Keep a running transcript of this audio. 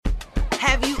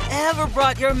Have you ever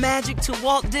brought your magic to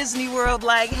Walt Disney World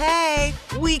like, hey,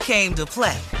 we came to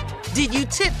play? Did you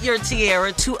tip your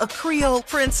tiara to a Creole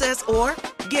princess or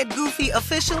get goofy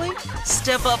officially?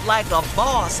 Step up like a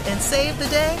boss and save the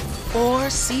day? Or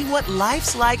see what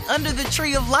life's like under the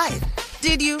tree of life?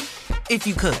 Did you? If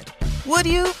you could. Would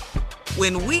you?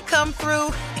 When we come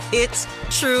through, it's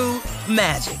true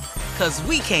magic. 'Cause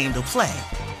we came to play.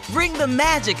 Bring the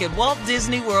magic at Walt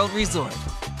Disney World Resort.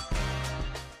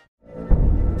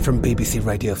 From BBC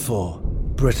Radio 4,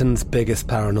 Britain's biggest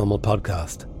paranormal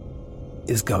podcast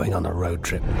is going on a road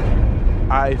trip.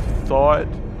 I thought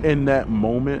in that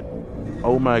moment,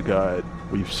 oh my God,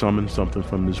 we've summoned something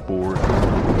from this board.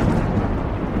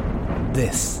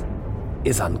 This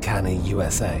is Uncanny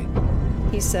USA.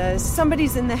 He says,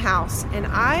 somebody's in the house, and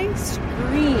I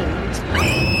screamed.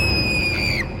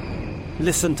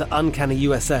 Listen to Uncanny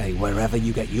USA wherever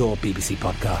you get your BBC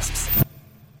podcasts,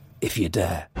 if you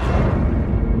dare.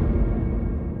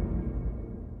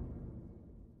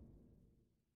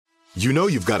 You know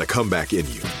you've got a comeback in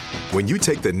you. When you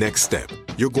take the next step,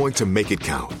 you're going to make it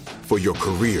count. For your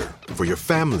career, for your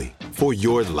family, for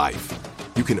your life.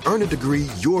 You can earn a degree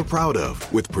you're proud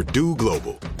of with Purdue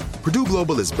Global. Purdue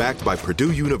Global is backed by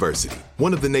Purdue University,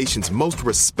 one of the nation's most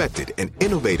respected and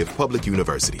innovative public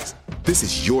universities. This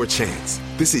is your chance.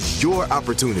 This is your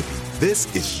opportunity.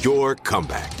 This is your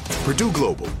comeback. Purdue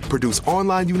Global, Purdue's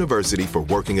online university for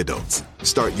working adults.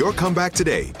 Start your comeback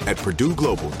today at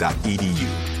purdueglobal.edu.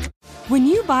 When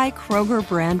you buy Kroger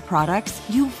brand products,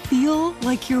 you feel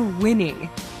like you're winning.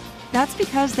 That's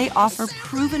because they offer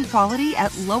proven quality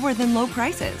at lower than low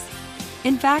prices.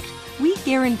 In fact, we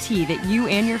guarantee that you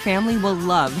and your family will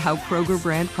love how Kroger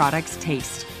brand products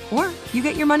taste, or you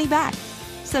get your money back.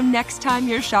 So next time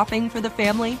you're shopping for the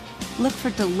family, look for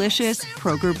delicious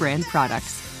Kroger brand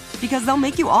products, because they'll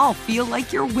make you all feel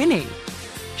like you're winning.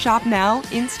 Shop now,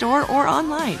 in-store, or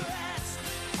online.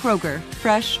 Kroger,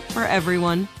 fresh for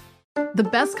everyone. The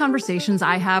best conversations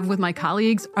I have with my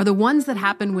colleagues are the ones that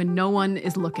happen when no one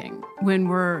is looking, when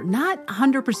we're not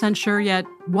 100% sure yet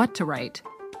what to write.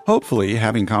 Hopefully,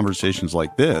 having conversations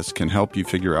like this can help you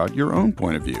figure out your own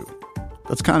point of view.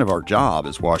 That's kind of our job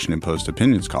as Washington Post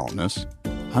opinions columnists.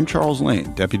 I'm Charles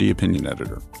Lane, Deputy Opinion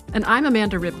Editor. And I'm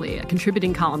Amanda Ripley, a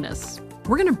contributing columnist.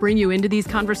 We're going to bring you into these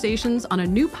conversations on a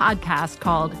new podcast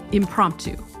called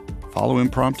Impromptu. Follow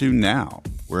Impromptu now,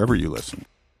 wherever you listen.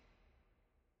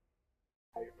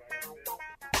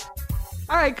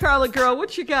 All right, Carla girl,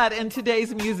 what you got in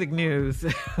today's music news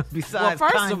besides Well,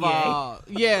 first Kanye? of all,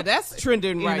 yeah, that's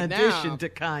trending right now. In addition to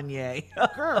Kanye.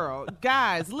 Girl,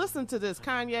 guys, listen to this.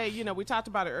 Kanye, we talked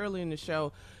about it earlier in the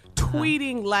show,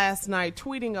 tweeting last night,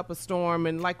 tweeting up a storm,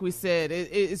 and like we said,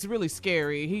 it's really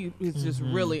scary. He's just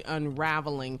really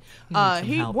unraveling.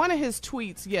 One of his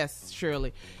tweets, yes,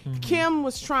 Shirley, Kim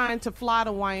was trying to fly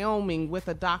to Wyoming with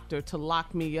a doctor to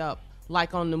lock me up,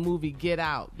 like on the movie Get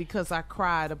Out, because I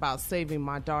cried about saving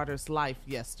my daughter's life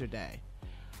yesterday.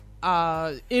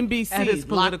 NBC at his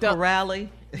political rally.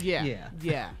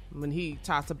 Yeah. When he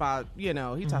talked about, he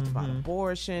talked about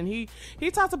abortion. He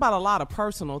talked about a lot of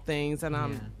personal things, and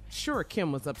I'm sure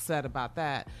Kim was upset about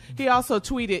that. He also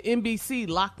tweeted, NBC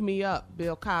locked me up.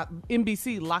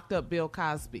 NBC locked up Bill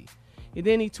Cosby. And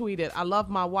then he tweeted, I love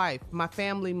my wife. My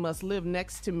family must live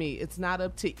next to me. It's not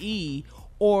up to E!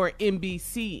 Or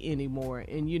NBC anymore.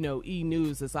 And, E!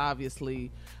 News is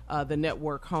obviously the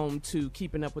network home to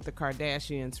Keeping Up with the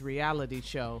Kardashians reality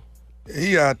show.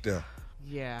 He out there.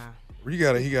 Yeah. He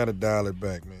gotta dial it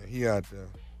back, man. He out there.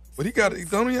 But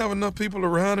don't he have enough people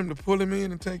around him to pull him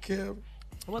in and take care of him?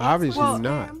 Well, obviously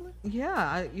not.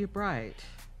 Yeah, you're right.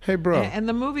 Hey, bro. And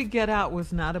the movie Get Out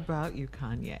was not about you,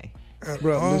 Kanye.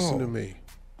 Bro, listen to me.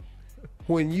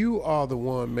 When you are the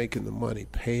one making the money,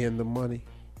 paying the money,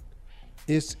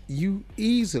 you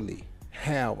easily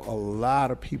have a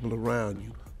lot of people around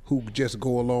you who just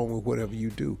go along with whatever you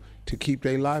do to keep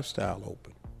their lifestyle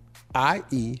open,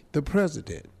 i.e. the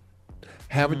president.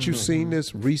 Haven't you seen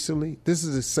this recently? This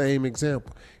is the same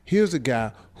example. Here's a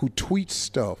guy who tweets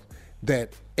stuff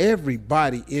that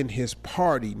everybody in his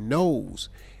party knows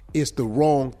is the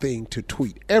wrong thing to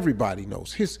tweet. Everybody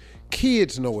knows. His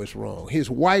kids know it's wrong. His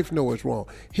wife knows it's wrong.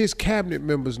 His cabinet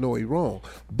members know it's wrong.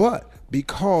 But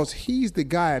because he's the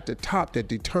guy at the top that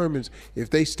determines if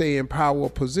they stay in power or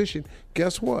position,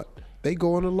 guess what? They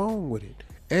going along with it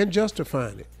and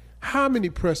justifying it. How many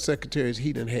press secretaries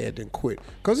he done had done quit?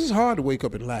 Because it's hard to wake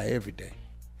up and lie every day.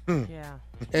 Yeah.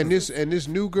 And this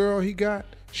new girl he got,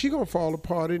 she gonna fall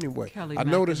apart anyway. Kelly I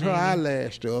noticed her McEnany.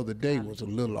 eyelash the other day was a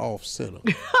little off center.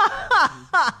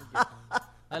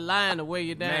 A line to wear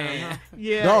you down. Huh?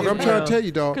 Yeah, Dog, I'm trying to tell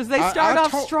you, dog. Because they start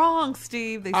off strong,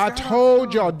 Steve. I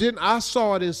told y'all, I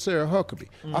saw it in Sarah Huckabee.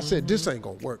 I said, this ain't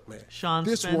going to work, man. Sean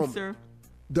this Spencer.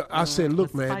 I said,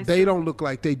 look, man, they don't look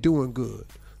like they doing good.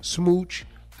 Smooch.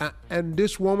 And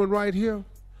this woman right here,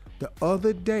 the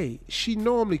other day, she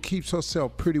normally keeps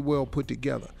herself pretty well put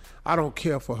together. I don't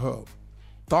care for her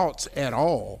thoughts at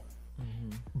all,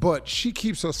 but she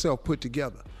keeps herself put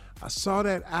together. I saw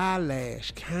that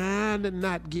eyelash kind of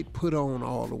not get put on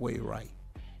all the way right.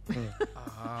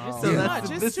 So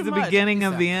this is the beginning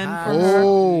of the end for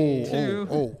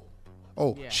her.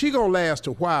 Oh. Yeah. She gonna last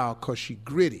a while because she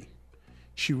gritty.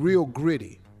 She real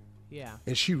gritty. Yeah.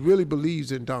 And she really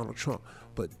believes in Donald Trump.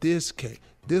 But this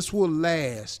will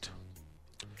last.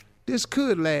 This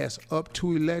could last up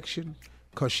to election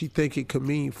because she think it could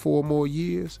mean 4 more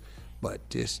years. But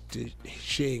this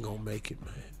she ain't gonna make it,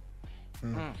 man.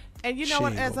 And you know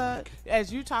what?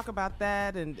 As you talk about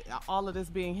that and all of this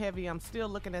being heavy, I'm still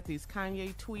looking at these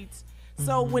Kanye tweets.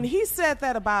 So when he said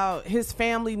that about his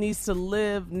family needs to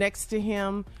live next to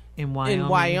him in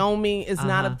Wyoming is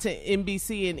not up to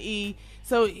NBC and E.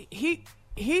 So he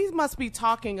must be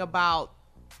talking about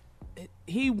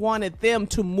he wanted them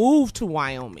to move to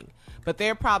Wyoming. But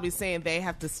they're probably saying they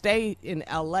have to stay in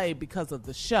L.A. because of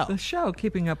the show. The show,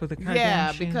 Keeping Up with the Kardashians.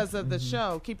 Yeah, because of the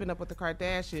show, Keeping Up with the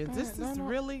Kardashians. This is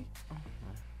really...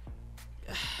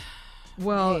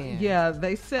 Well, yeah,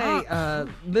 they say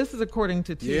this is according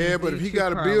to TMZ. Yeah, but if he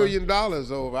got $1 billion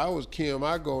over, I was Kim,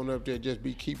 I'd go up there just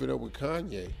be keeping up with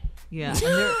Kanye. Yeah,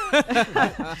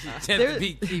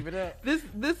 keep it up. This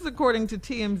is according to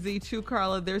TMZ too,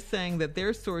 Carla. They're saying that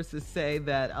their sources say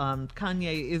that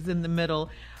Kanye is in the middle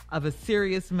of a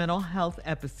serious mental health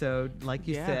episode, like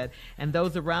you said, and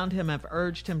those around him have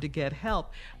urged him to get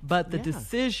help, but the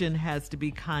decision has to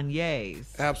be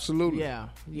Kanye's. Absolutely.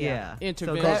 Yeah.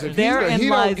 Intervention. So if he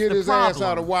don't get his ass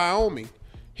out of Wyoming,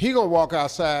 he gonna walk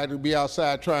outside and be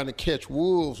outside trying to catch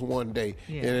wolves one day,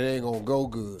 and it ain't gonna go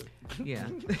good. Yeah.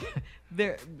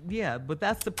 But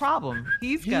that's the problem.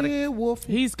 He's got to wolf.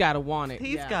 He's got to want it.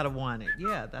 He's got to want it.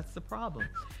 Yeah, that's the problem.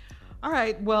 All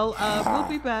right. Well, we'll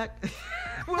be back.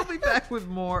 We'll be back with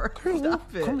more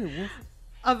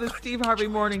of the Steve Harvey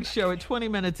Morning Show at 20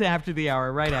 minutes after the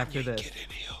hour, right after this.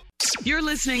 You're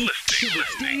listening to the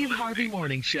Steve Harvey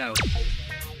Morning Show.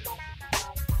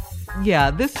 Yeah,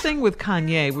 this thing with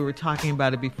Kanye, we were talking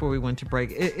about it before we went to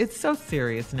break. It's so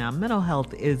serious now. Mental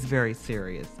health is very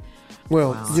serious.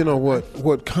 Well, you know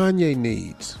what Kanye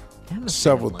needs?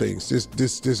 Several things.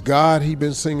 This God he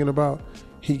been singing about,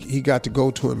 he got to go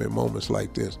to him in moments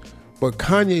like this. But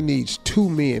Kanye needs 2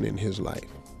 men in his life.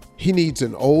 He needs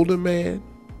an older man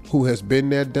who has been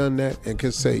there, done that, and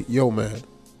can say, yo, man.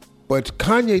 But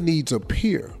Kanye needs a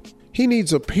peer. He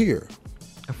needs a peer.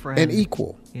 A friend. An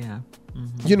equal. Yeah.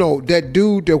 Mm-hmm. You know, that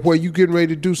dude that where you getting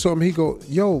ready to do something, he go,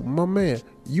 yo, my man,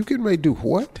 you getting ready to do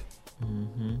what?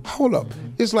 Mm-hmm. Hold up. Mm-hmm.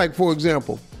 It's like, for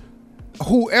example,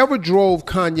 whoever drove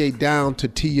Kanye down to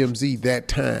TMZ that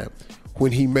time,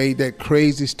 when he made that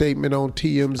crazy statement on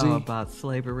TMZ. About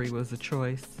slavery was a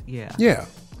choice. Yeah. Yeah.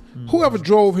 Mm-hmm. Whoever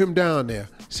drove him down there.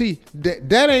 See,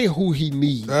 that ain't who he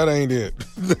needs. That ain't it.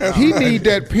 He need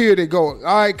that peer to go,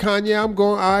 all right, Kanye, I'm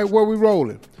going, all right, where we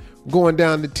rolling? Going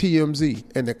down to TMZ.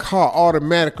 And the car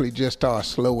automatically just starts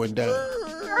slowing down.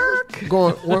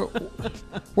 Going,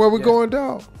 where we going,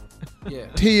 dog? Yeah.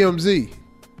 TMZ.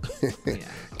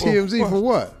 TMZ for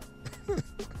what?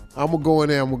 I'm going to go in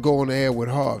there, I'm going to go on the air with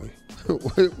Harvey.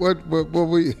 What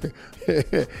we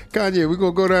Kanye, we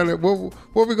gonna go down there.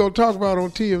 What we gonna talk about on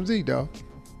TMZ, dog?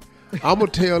 I'm gonna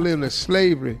tell them that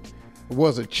slavery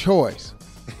was a choice.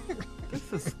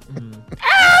 This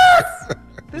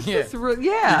is real.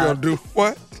 You gonna do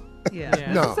what?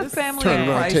 Yeah. No. It's a family Turn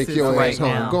around, take your right ass home.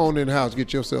 now. Go on in the house,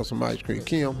 get yourself some ice cream.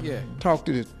 Kim, talk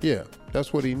to this. Yeah,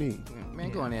 that's what he needs. Man,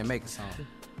 go in there and make a song.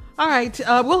 All right,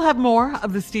 we'll have more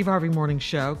of the Steve Harvey Morning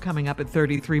Show coming up at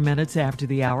 33 minutes after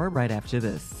the hour, right after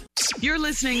this. You're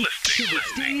listening to the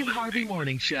Steve Harvey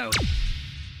Morning Show.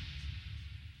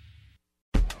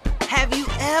 Have you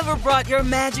ever brought your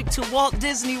magic to Walt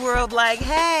Disney World like,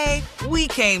 hey, we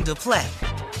came to play?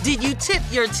 Did you tip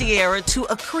your tiara to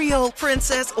a Creole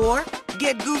princess or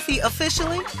get goofy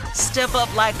officially? Step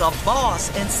up like a boss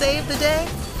and save the day?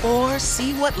 Or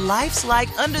see what life's like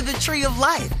under the tree of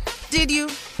life? Did you?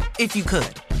 If you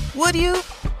could. Would you?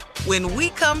 When we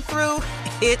come through,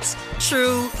 it's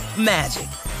true magic.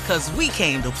 'Cause we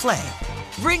came to play.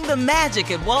 Bring the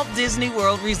magic at Walt Disney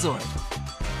World Resort.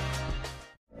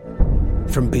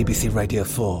 From BBC Radio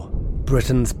 4,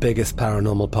 Britain's biggest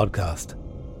paranormal podcast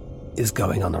is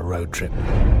going on a road trip.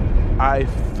 I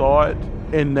thought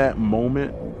in that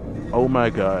moment, oh my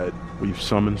God, we've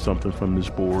summoned something from this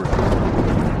board.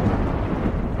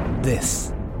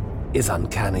 This is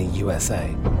Uncanny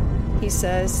USA. He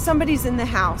says, somebody's in the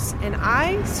house, and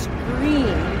I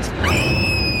screamed.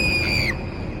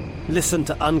 Listen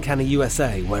to Uncanny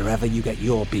USA wherever you get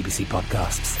your BBC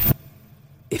podcasts,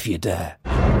 if you dare.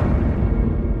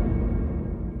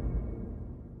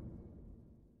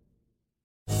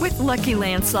 With Lucky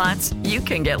Land Slots, you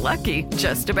can get lucky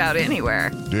just about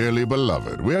anywhere. Dearly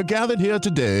beloved, we are gathered here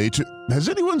today to... Has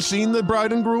anyone seen the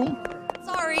bride and groom?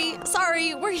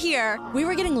 Sorry, we're here. We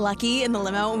were getting lucky in the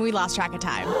limo and we lost track of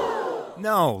time.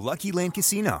 No, Lucky Land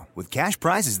Casino, with cash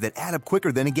prizes that add up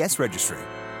quicker than a guest registry.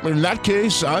 In that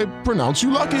case, I pronounce you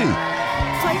lucky.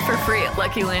 Play for free at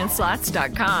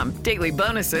LuckyLandSlots.com. Daily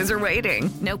bonuses are waiting.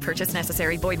 No purchase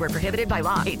necessary. Void where prohibited by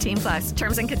law. 18+.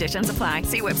 Terms and conditions apply.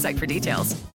 See website for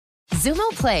details. Xumo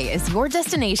Play is your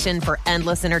destination for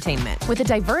endless entertainment. With a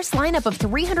diverse lineup of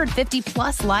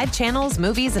 350-plus live channels,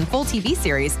 movies, and full TV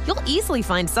series, you'll easily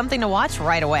find something to watch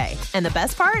right away. And the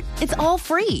best part? It's all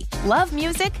free. Love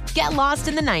music? Get lost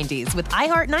in the 90s with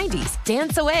iHeart 90s,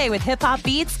 dance away with hip-hop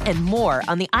beats, and more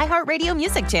on the iHeartRadio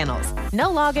music channels. No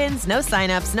logins, no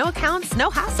signups, no accounts, no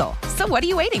hassle. So what are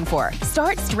you waiting for?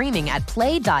 Start streaming at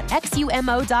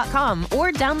play.xumo.com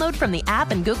or download from the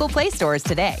app and Google Play stores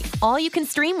today. All you can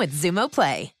stream with Xumo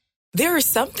Play. There are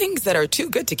some things that are too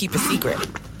good to keep a secret.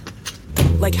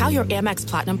 Like how your Amex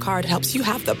Platinum card helps you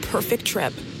have the perfect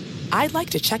trip. I'd like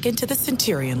to check into the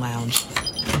Centurion Lounge.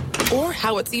 Or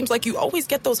how it seems like you always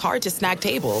get those hard-to-snag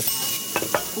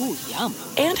tables. Ooh, yum.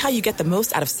 And how you get the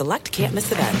most out of select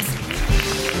can't-miss events.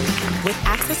 With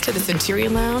access to the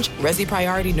Centurion Lounge, Resi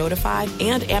Priority Notified,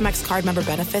 and Amex card member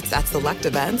benefits at select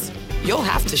events, you'll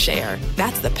have to share.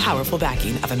 That's the powerful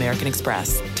backing of American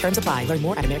Express. Terms apply. Learn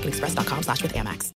more at americanexpress.com/withAmex.